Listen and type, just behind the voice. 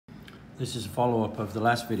This is a follow-up of the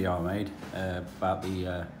last video I made about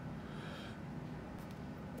the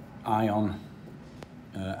ION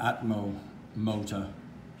Atmo motor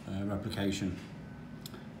replication.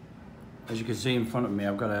 As you can see in front of me,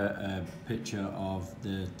 I've got a picture of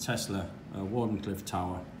the Tesla Wardenclyffe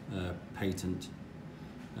Tower patent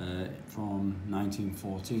from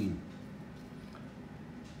 1914.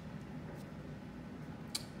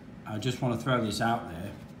 I just want to throw this out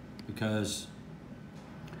there because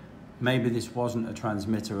maybe this wasn't a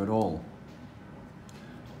transmitter at all.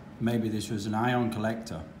 Maybe this was an ion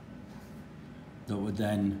collector that would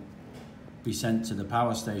then be sent to the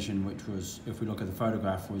power station, which was, if we look at the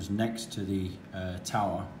photograph, was next to the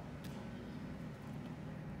tower.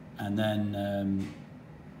 And then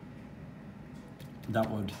that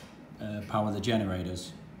would power the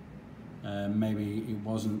generators. Maybe it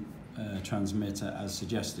wasn't a transmitter as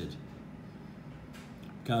suggested.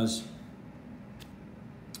 Because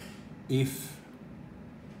if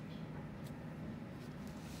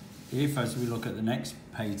as we look at the next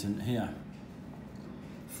patent here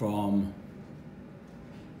from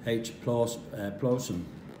H. Plowson,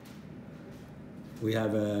 we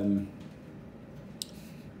have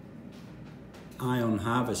ion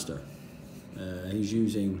harvester. He's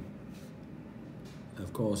using,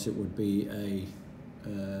 of course, it would be a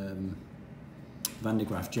Van de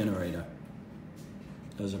Graaff generator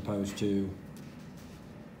as opposed to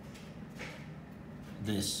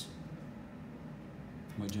this,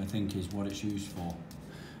 which I think is what it's used for.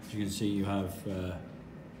 As you can see, you have the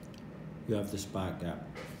spark gap.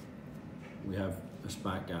 We have a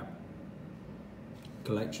spark gap,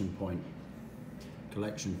 collection point.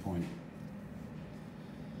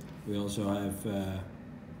 We also have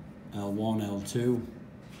L1, L2,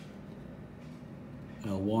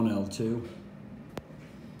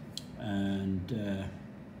 and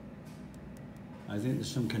I think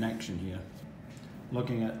there's some connection here.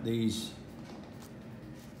 Looking at these,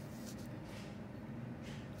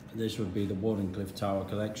 this would be the Wardenclyffe Tower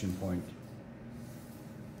collection point.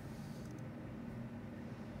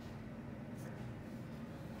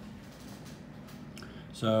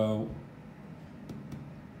 So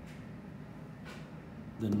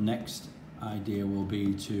the next idea will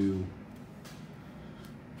be to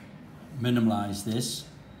minimize this,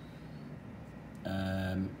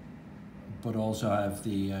 but also have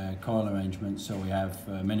the coil arrangement, so we have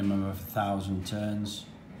a minimum of 1,000 turns.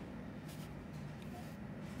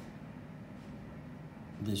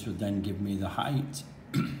 This would then give me the height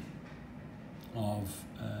of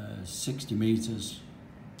 60 meters,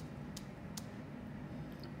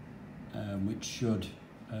 which should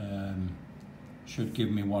give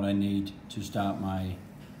me what I need to start my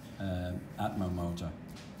Atmo motor,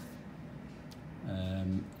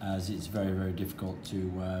 as it's very, very difficult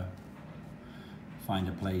to find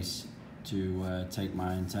a place to take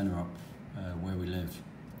my antenna up where we live.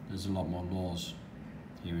 There's a lot more laws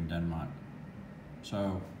here in Denmark.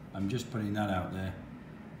 So I'm just putting that out there.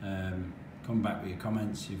 Come back with your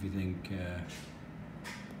comments if you think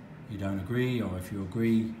you don't agree, or if you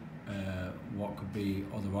agree, what could be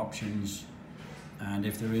other options. And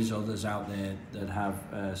if there is others out there that have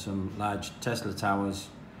some large Tesla towers,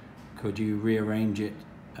 could you rearrange it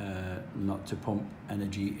not to pump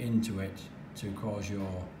energy into it to cause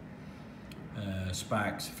your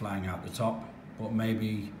sparks flying out the top, but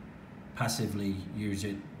maybe passively use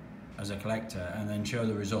it as a collector and then show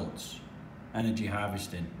the results, energy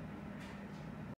harvesting.